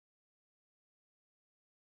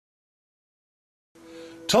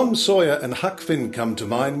Tom Sawyer and Huck Finn come to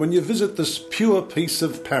mind when you visit this pure piece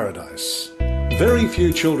of paradise. Very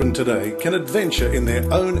few children today can adventure in their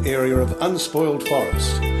own area of unspoiled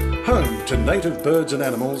forest, home to native birds and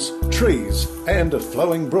animals, trees and a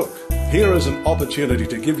flowing brook. Here is an opportunity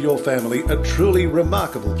to give your family a truly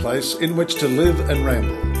remarkable place in which to live and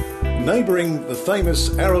ramble. Neighbouring the famous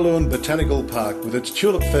Araluen Botanical Park with its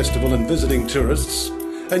Tulip Festival and visiting tourists,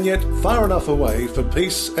 and yet far enough away for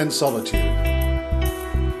peace and solitude.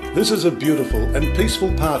 This is a beautiful and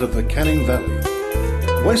peaceful part of the Canning Valley.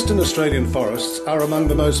 Western Australian forests are among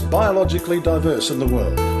the most biologically diverse in the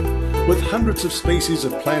world, with hundreds of species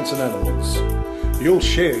of plants and animals. You'll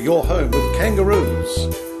share your home with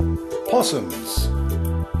kangaroos, possums,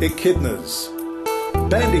 echidnas,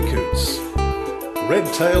 bandicoots,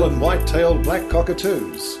 red-tailed and white-tailed black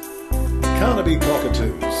cockatoos, Carnaby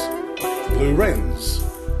cockatoos, blue wrens,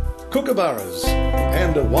 kookaburras,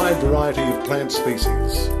 and a wide variety of plant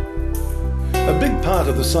species. A big part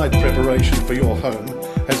of the site preparation for your home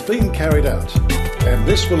has been carried out, and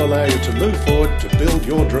this will allow you to move forward to build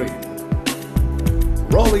your dream.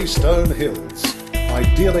 Rolly Stone Hills,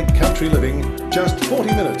 idyllic country living just 40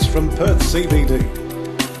 minutes from Perth CBD.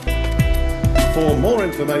 For more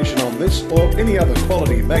information on this or any other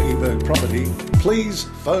quality Maggieburg property, please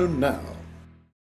phone now.